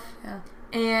yourself. Yeah.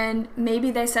 And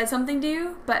maybe they said something to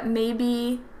you, but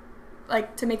maybe,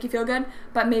 to make you feel good,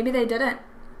 but maybe they didn't.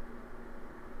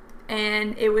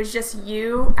 And it was just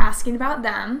you asking about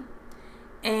them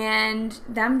and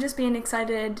them just being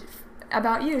excited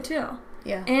about you too.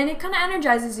 Yeah. And it kind of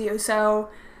energizes you. So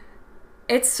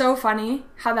it's so funny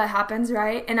how that happens,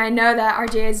 right? And I know that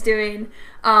RJ is doing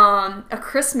a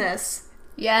Christmas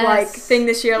thing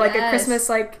this year, a Christmas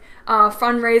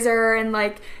fundraiser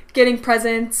and getting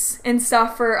presents and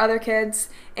stuff for other kids.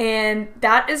 And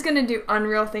that is going to do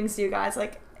unreal things to you guys.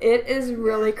 It is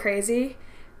really crazy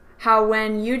how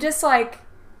when you just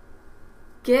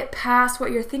get past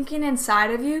what you're thinking inside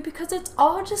of you, because it's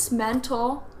all just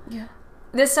mental. Yeah.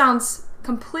 This sounds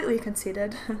completely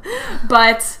conceited,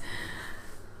 but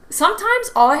sometimes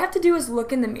all I have to do is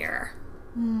look in the mirror.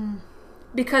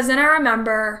 Because then I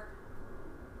remember,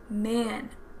 man,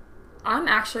 I'm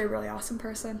actually a really awesome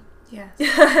person. Yes.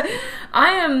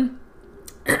 I am,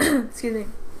 excuse me,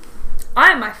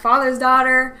 I am my father's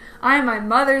daughter, I am my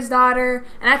mother's daughter,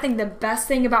 and I think the best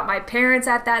thing about my parents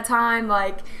at that time,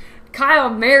 like, Kyle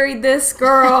married this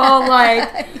girl,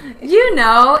 like, you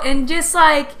know, and just,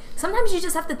 like, sometimes you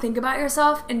just have to think about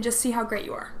yourself and just see how great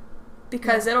you are.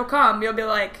 Because it'll come, you'll be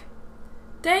like,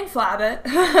 dang,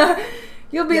 Flabbit.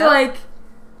 You'll be like,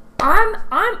 I'm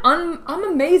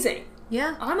amazing.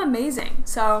 Yeah. I'm amazing.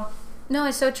 So, No,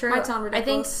 it's so true. might sound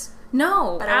ridiculous. I think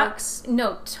no, but it works.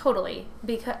 no, totally,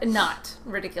 because not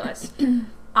ridiculous.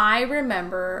 I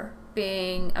remember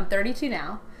I'm 32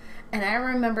 now, and I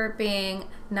remember being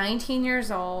 19 years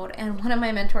old, and one of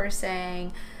my mentors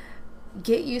saying,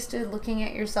 "Get used to looking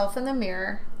at yourself in the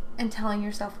mirror and telling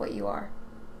yourself what you are."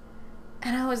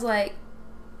 And I was like,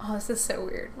 oh, this is so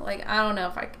weird. Like, I don't know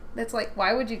if that's like,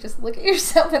 why would you just look at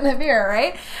yourself in the mirror,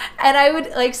 right? And I would,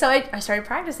 like, so I started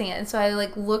practicing it. And so I,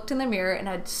 like, looked in the mirror and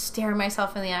I'd stare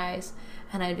myself in the eyes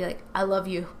and I'd be like, I love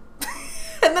you.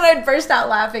 And then I'd burst out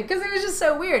laughing because it was just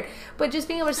so weird. But just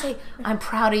being able to say, I'm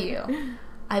proud of you.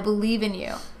 I believe in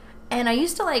you. And I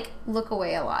used to, like, look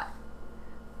away a lot.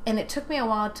 And it took me a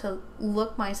while to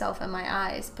look myself in my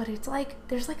eyes. But it's like,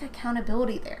 there's, like,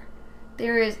 accountability there.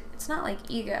 It's not like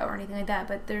ego or anything like that,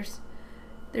 but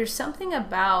there's something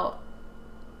about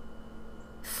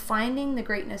finding the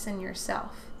greatness in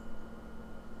yourself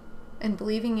and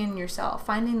believing in yourself,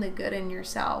 finding the good in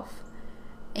yourself.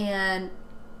 And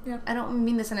I don't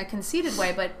mean this in a conceited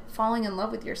way, but falling in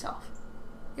love with yourself.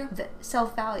 Yeah. The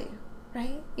self-value,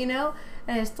 right? You know?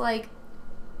 And it's like,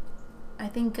 I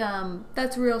think,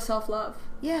 that's real self-love.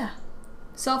 Yeah.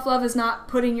 Self-love is not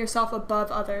putting yourself above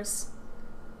others.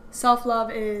 Self-love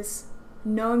is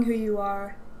knowing who you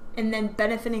are and then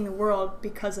benefiting the world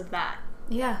because of that.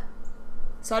 Yeah.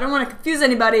 So I don't want to confuse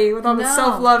anybody with all the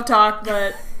self-love talk,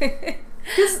 but...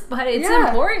 but it's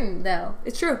important, though.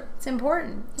 It's true. It's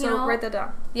important. So write that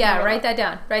down. Yeah, write that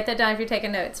down. Write that down if you're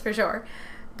taking notes, for sure.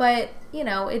 But, you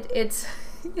know, it's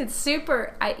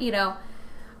super... I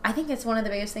think it's one of the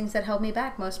biggest things that held me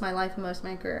back most of my life and most of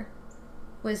my career.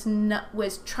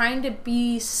 Was trying to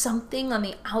be something on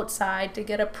the outside to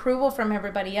get approval from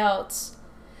everybody else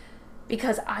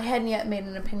because I hadn't yet made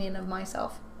an opinion of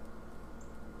myself.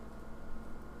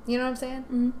 You know what I'm saying?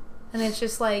 Mm-hmm. And it's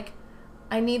just like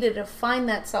I needed to find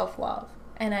that self-love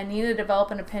and I needed to develop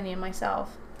an opinion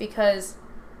myself because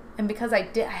I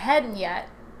hadn't yet,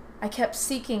 I kept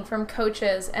seeking from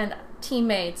coaches and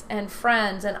teammates and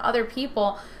friends and other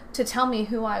people to tell me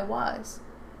who I was.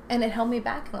 And it held me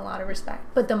back in a lot of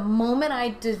respect. But the moment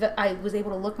I was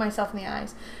able to look myself in the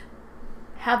eyes,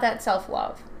 have that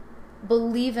self-love,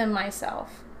 believe in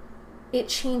myself, it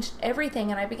changed everything.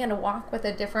 And I began to walk with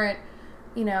a different,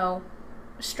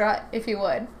 strut, if you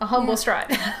would. A humble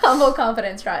strut. Humble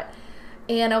confidence strut.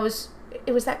 And it was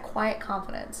that quiet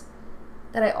confidence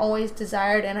that I always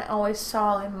desired and I always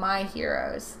saw in my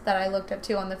heroes that I looked up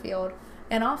to on the field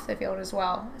and off the field as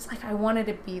well. It's like I wanted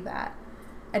to be that.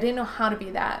 I didn't know how to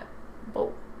be that,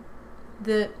 but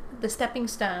the stepping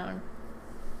stone,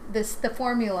 the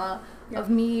formula of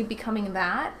me becoming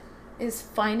that is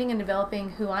finding and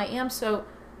developing who I am so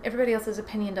everybody else's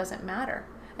opinion doesn't matter.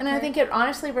 And I think it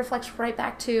honestly reflects right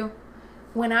back to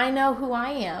when I know who I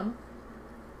am,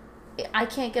 I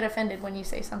can't get offended when you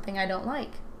say something I don't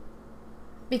like.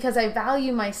 Because I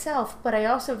value myself, but I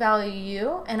also value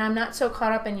you, and I'm not so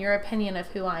caught up in your opinion of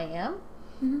who I am.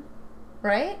 Mm-hmm.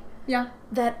 Right? Yeah.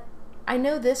 That I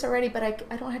know this already, but I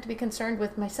don't have to be concerned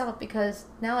with myself because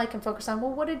now I can focus on,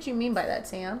 well, what did you mean by that,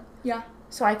 Sam? Yeah.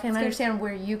 So I can understand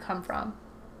where you come from.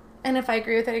 And if I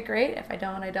agree with it, great. If I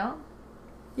don't, I don't.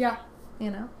 Yeah.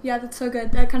 Yeah, that's so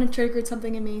good. That kind of triggered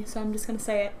something in me, so I'm just going to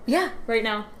say it. Yeah. Right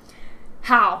now.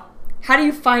 How do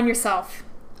you find yourself?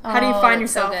 How do you find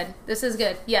yourself? So good. This is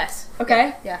good. Yes.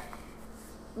 Okay. Yeah.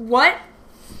 What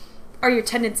are your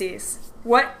tendencies?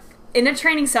 What, in a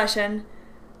training session,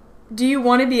 do you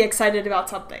want to be excited about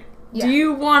something? Yeah. Do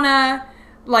you want to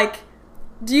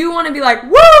be like,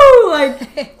 woo!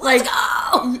 Like, let's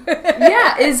go!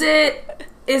 Yeah. Is it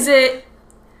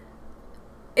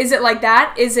like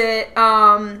that? Is it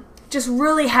just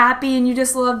really happy and you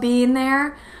just love being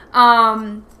there?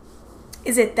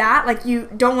 Is it that? Like, you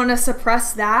don't want to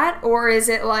suppress that? Or is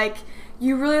it like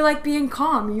you really like being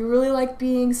calm? You really like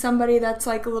being somebody that's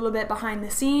like a little bit behind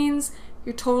the scenes?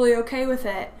 You're totally okay with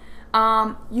it.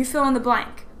 You fill in the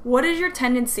blank. What is your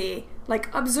tendency? Like,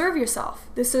 observe yourself.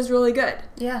 This is really good.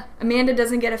 Yeah. Amanda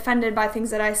doesn't get offended by things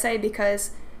that I say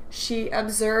because she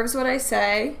observes what I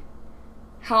say,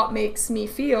 how it makes me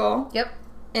feel. Yep.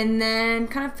 And then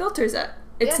kind of filters it.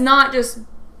 It's not just,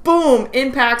 boom,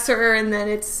 impacts her, and then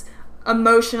it's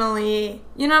emotionally,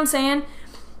 you know what I'm saying?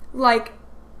 Like,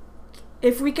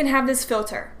 if we can have this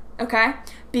filter, okay?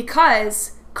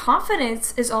 Because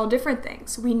confidence is all different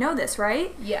things. We know this,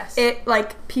 right? Yes. It,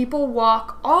 like, people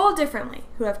walk all differently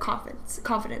who have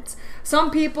confidence.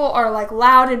 Some people are, like,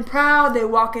 loud and proud. They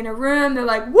walk in a room. They're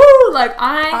like, woo, like,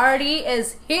 Party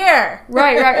is here.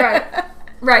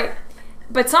 Right.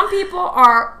 But some people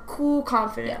are cool,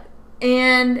 confident. Yeah.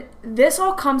 And this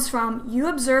all comes from you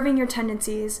observing your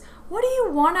tendencies. What do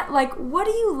you want to, like, what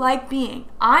do you like being?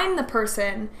 I'm the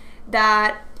person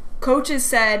that coaches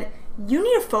said, you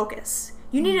need to focus.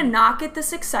 You need to not get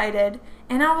this excited.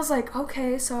 And I was like,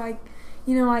 okay, so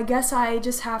I guess I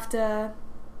just have to,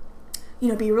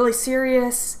 be really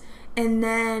serious and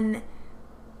then,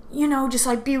 just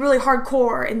like be really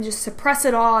hardcore and just suppress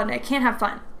it all and I can't have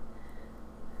fun.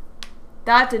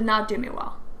 That did not do me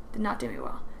well.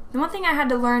 The one thing I had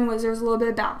to learn was there's a little bit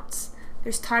of balance.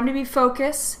 There's time to be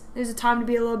focused. There's a time to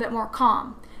be a little bit more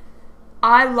calm.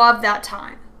 I love that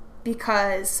time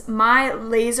because my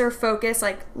laser focus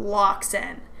like locks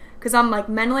in because I'm like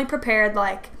mentally prepared.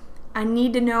 Like I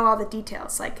need to know all the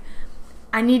details. Like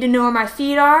I need to know where my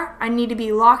feet are. I need to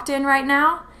be locked in right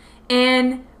now.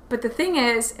 But the thing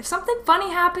is, if something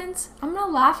funny happens, I'm going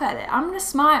to laugh at it. I'm going to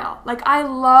smile. Like I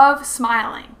love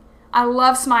smiling.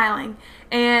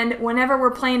 And whenever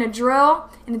we're playing a drill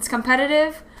and it's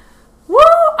competitive, woo,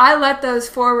 I let those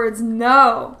forwards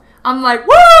know. I'm like,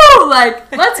 woo,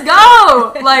 like, let's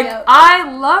go. Like, Yep.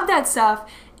 I love that stuff.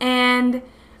 And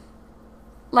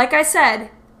like I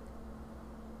said,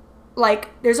 like,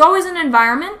 there's always an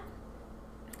environment,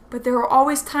 but there are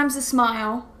always times to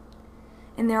smile.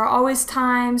 And there are always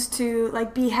times to,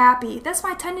 like, be happy. That's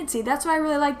my tendency. That's what I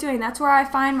really like doing. That's where I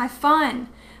find my fun.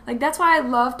 Like, that's why I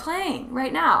love playing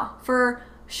right now.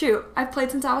 I've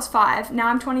played since I was 5. Now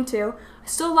I'm 22. I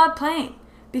still love playing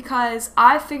because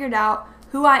I figured out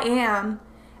who I am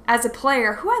as a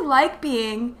player, who I like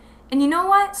being. And you know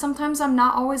what? Sometimes I'm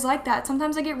not always like that.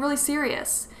 Sometimes I get really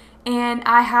serious. And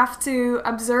I have to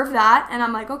observe that. And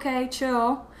I'm like, okay,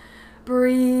 chill,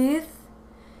 breathe,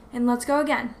 and let's go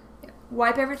again.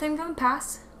 Wipe everything from the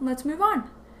past, and let's move on.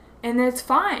 And it's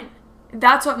fine.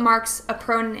 That's what marks a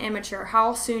pro and an amateur,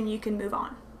 how soon you can move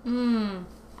on.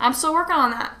 I'm still working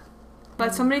on that.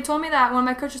 But somebody told me that, one of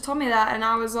my coaches told me that, and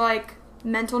I was like,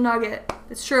 mental nugget.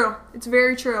 It's true. It's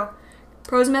very true.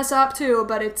 Pros mess up too,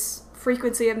 but it's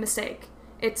frequency of mistake.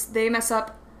 They mess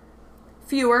up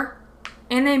fewer,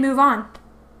 and they move on.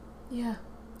 Yeah.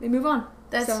 They move on.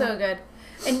 That's so good.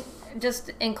 And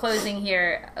just in closing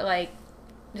here, like,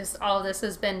 just all of this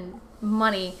has been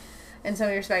money in some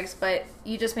respects, but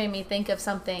you just made me think of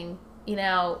something,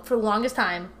 for the longest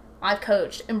time, I've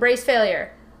coached, embrace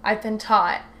failure. I've been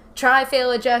taught, try,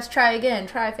 fail, adjust, try again,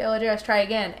 try, fail, adjust, try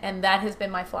again, and that has been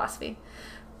my philosophy.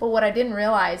 But what I didn't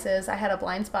realize is I had a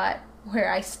blind spot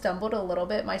where I stumbled a little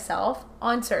bit myself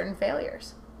on certain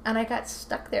failures, and I got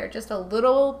stuck there just a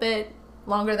little bit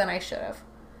longer than I should have.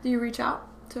 Do you reach out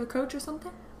to a coach or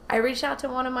something? I reached out to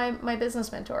one of my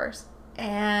business mentors,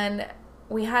 and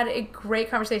we had a great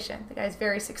conversation. The guy's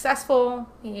very successful.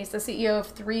 He's the CEO of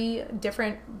 3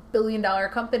 different billion-dollar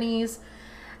companies.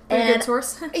 Pretty good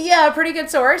source. Yeah, pretty good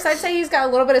source. I'd say he's got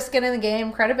a little bit of skin in the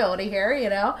game, credibility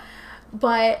here,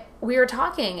 But we were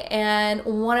talking, and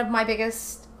one of my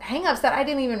biggest hangups that I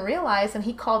didn't even realize, and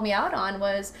he called me out on,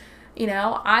 was,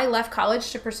 I left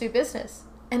college to pursue business.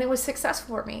 And it was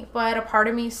successful for me. But a part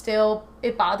of me still,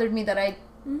 it bothered me that I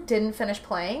didn't finish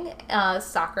playing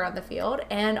soccer on the field,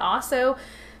 and also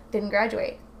didn't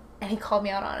graduate. And he called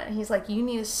me out on it. And he's like, you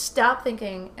need to stop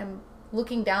thinking and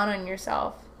looking down on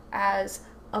yourself as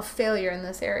a failure in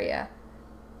this area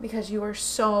because you are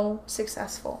so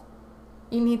successful.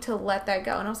 You need to let that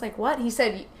go. And I was like, what? He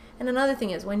said, and another thing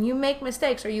is, when you make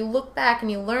mistakes or you look back and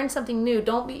you learn something new,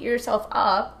 don't beat yourself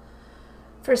up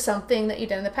for something that you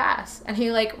did in the past. And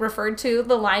he referred to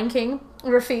the Lion King,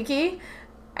 Rafiki.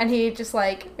 And he just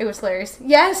it was hilarious.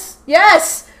 Yes,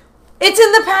 it's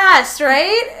in the past,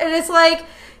 right? And it's like,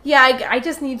 yeah, I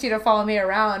just need you to follow me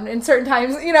around in certain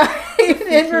times,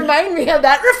 and remind me of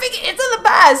that. Rafiki, it's in the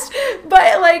past.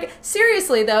 But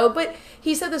seriously though, but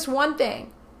he said this one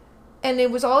thing, and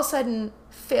it was all of a sudden,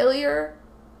 failure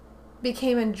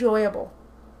became enjoyable.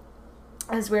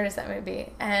 As weird as that may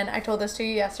be. And I told this to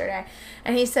you yesterday.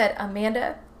 And he said,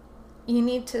 Amanda, you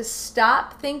need to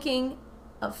stop thinking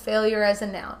of failure as a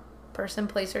noun, person,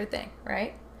 place, or thing,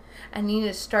 right? And you need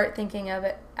to start thinking of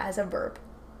it as a verb.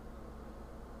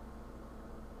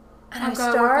 And I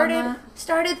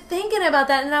started thinking about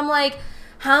that, and I'm like,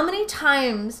 how many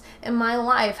times in my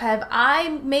life have I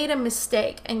made a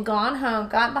mistake and gone home,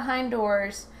 gotten behind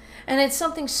doors, And it's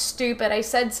something stupid. I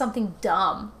said something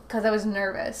dumb because I was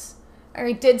nervous. Or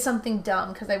I did something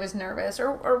dumb because I was nervous.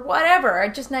 Or whatever.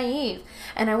 I'm just naive.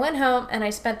 And I went home and I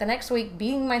spent the next week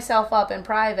beating myself up in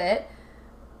private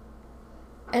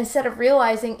instead of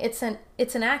realizing it's an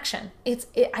action.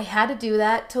 I had to do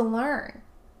that to learn.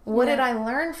 What did I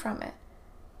learn from it?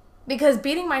 Because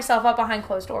beating myself up behind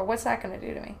closed door, what's that going to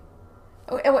do to me?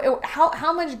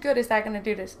 How much good is that going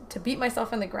to do to beat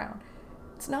myself in the ground?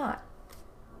 It's not.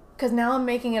 Because now I'm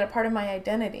making it a part of my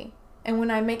identity. And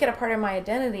when I make it a part of my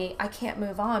identity, I can't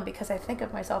move on because I think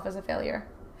of myself as a failure.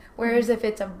 Whereas if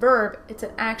it's a verb, it's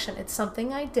an action. It's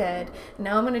something I did.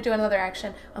 Now I'm going to do another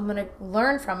action. I'm going to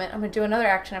learn from it. I'm going to do another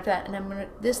action after that. And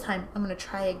this time, I'm going to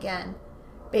try again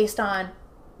based on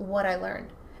what I learned.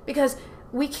 Because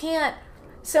we can't,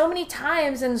 so many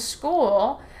times in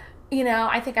school, you know,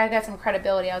 I think I got some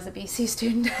credibility. I was a BC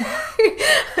student.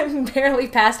 I'm barely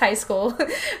past high school.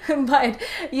 But,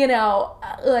 you know,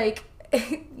 like,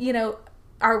 you know,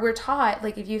 we're taught,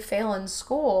 like, if you fail in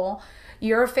school,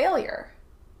 you're a failure.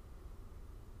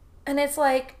 And it's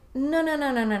like,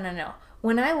 no.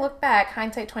 When I look back,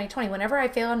 hindsight 2020, whenever I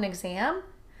failed an exam,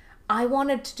 I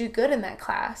wanted to do good in that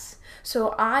class.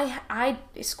 So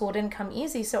school didn't come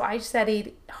easy, so I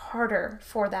studied harder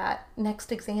for that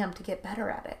next exam to get better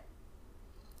at it.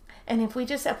 And if we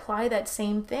just apply that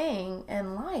same thing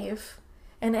in life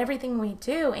and everything we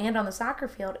do and on the soccer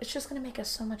field, it's just going to make us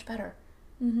so much better.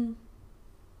 Mm-hmm.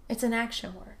 It's an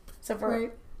action word. It's a verb.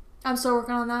 Right. I'm still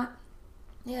working on that.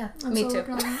 Yeah, I'm me still too.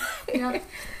 working on that. Yeah.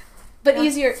 But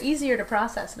easier to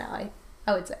process now,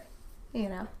 I would say. You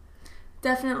know?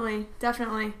 Definitely.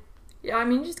 Yeah, I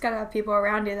mean, you just got to have people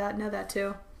around you that know that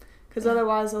too. Because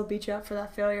otherwise they'll beat you up for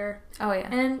that failure. Oh,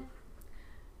 yeah. And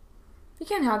you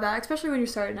can't have that, especially when you're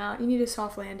starting out. You need a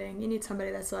soft landing. You need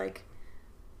somebody that's like,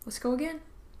 let's go again.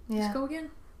 Yeah. Let's go again.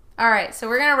 All right, so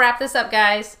we're going to wrap this up,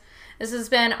 guys. This has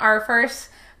been our first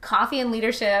Coffee and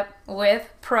Leadership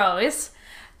with Pros.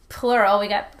 Plural. We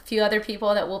got a few other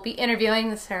people that we'll be interviewing.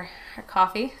 This is our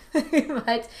coffee.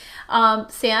 But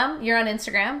Sam, you're on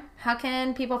Instagram. How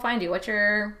can people find you? What's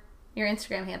your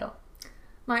Instagram handle?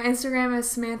 My Instagram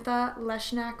is Samantha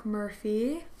Leshnak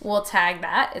Murphy. We'll tag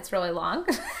that. It's really long.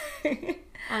 I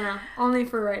know. Only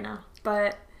for right now.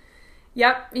 But,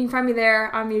 yep, you can find me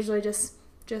there. I'm usually just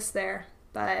there.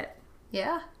 But,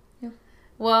 yeah.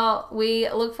 Well, we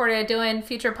look forward to doing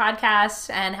future podcasts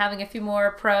and having a few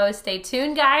more pros. Stay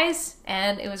tuned, guys.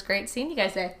 And it was great seeing you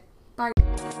guys today. bye.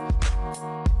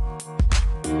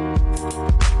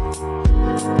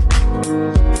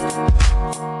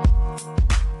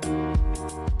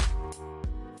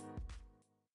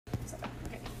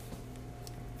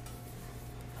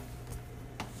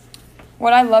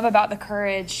 What I love about the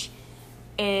courage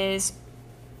is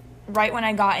right when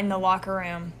I got in the locker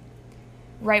room,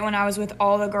 right when I was with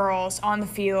all the girls on the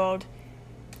field,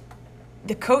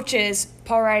 the coaches,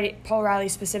 Paul Riley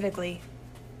specifically,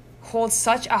 hold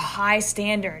such a high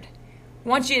standard.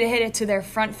 Want you to hit it to their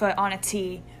front foot on a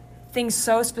tee. Things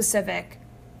so specific.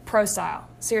 Pro style.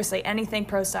 Seriously, anything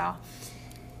pro style.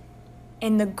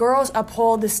 And the girls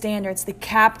uphold the standards. The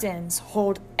captains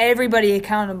hold everybody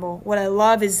accountable. What I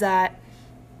love is that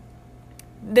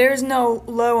there's no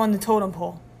low on the totem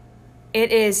pole.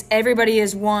 It is everybody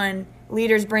is one.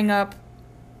 Leaders bring up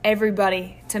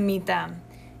everybody to meet them.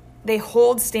 They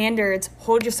hold standards,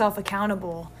 hold yourself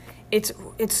accountable. It's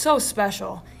so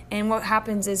special. And what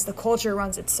happens is the culture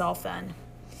runs itself then.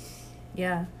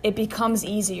 Yeah. It becomes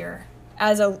easier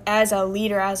as a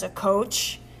leader, as a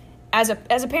coach, as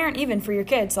a parent, even for your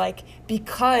kids, like,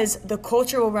 because the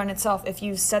culture will run itself. If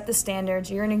you set the standards,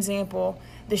 you're an example,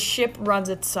 the ship runs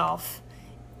itself.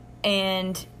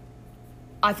 And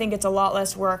I think it's a lot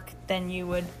less work than you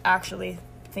would actually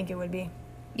think it would be.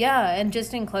 Yeah, and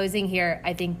just in closing here,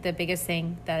 I think the biggest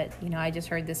thing that, I just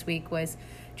heard this week was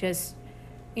just,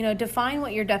 define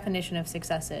what your definition of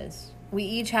success is. We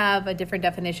each have a different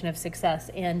definition of success,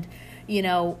 and,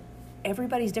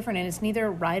 everybody's different, and it's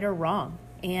neither right or wrong.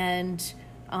 And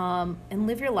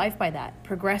live your life by that,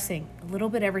 progressing a little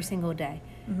bit every single day.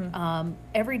 Mm-hmm.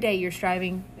 Every day you're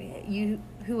striving.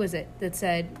 Who was it that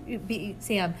said,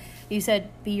 Sam, you said,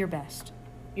 be your best.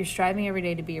 You're striving every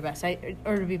day to be your best,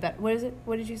 or to be better. What is it?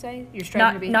 What did you say? You're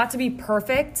striving not to be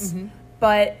perfect, mm-hmm.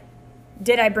 but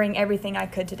did I bring everything I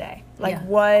could today?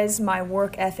 Was my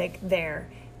work ethic there?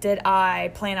 Did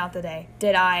I plan out the day?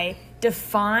 Did I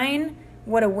define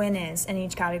what a win is in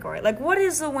each category? Like, what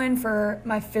is the win for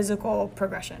my physical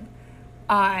progression?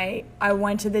 I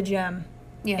went to the gym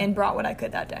and brought what I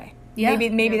could that day. Yeah.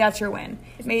 Maybe that's your win.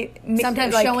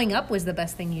 Sometimes showing up was the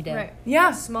best thing you did. Right.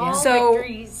 Yeah. Small so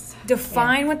victories.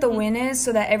 Define what the win is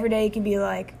so that every day you can be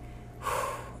like,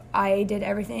 I did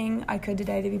everything I could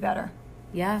today to be better.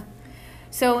 Yeah.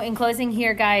 So in closing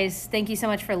here, guys, thank you so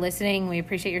much for listening. We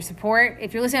appreciate your support.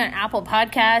 If you're listening on Apple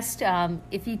Podcast,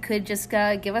 if you could just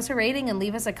give us a rating and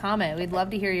leave us a comment. We'd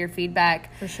love to hear your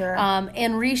feedback. For sure.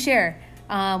 And reshare.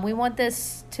 We want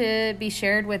this to be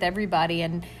shared with everybody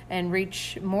and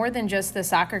reach more than just the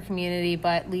soccer community,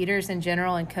 but leaders in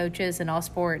general and coaches in all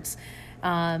sports.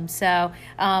 Again,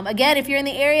 if you're in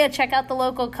the area, check out the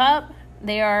local cup.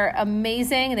 They are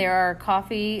amazing. They are our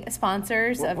coffee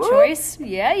sponsors of choice.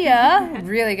 Yeah.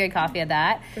 Really good coffee at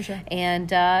that. For sure.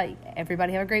 And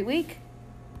everybody have a great week.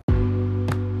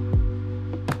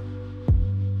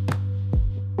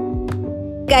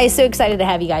 Guys, so excited to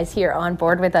have you guys here on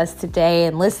board with us today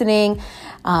and listening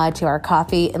to our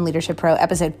Coffee and Leadership Pro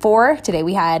episode 4. Today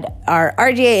we had our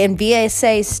RGA and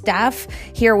BSA staff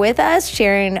here with us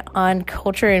sharing on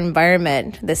culture and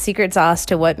environment, the secret sauce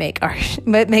to what makes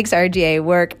RGA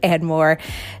work and more.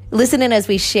 Listen in as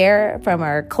we share from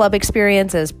our club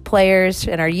experience as players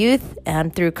in our youth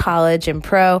and through college and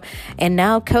pro and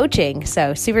now coaching.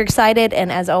 So super excited.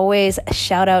 And as always, a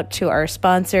shout out to our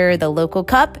sponsor, the local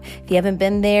cup. If you haven't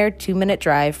been there, 2-minute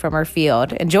drive from our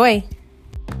field. Enjoy.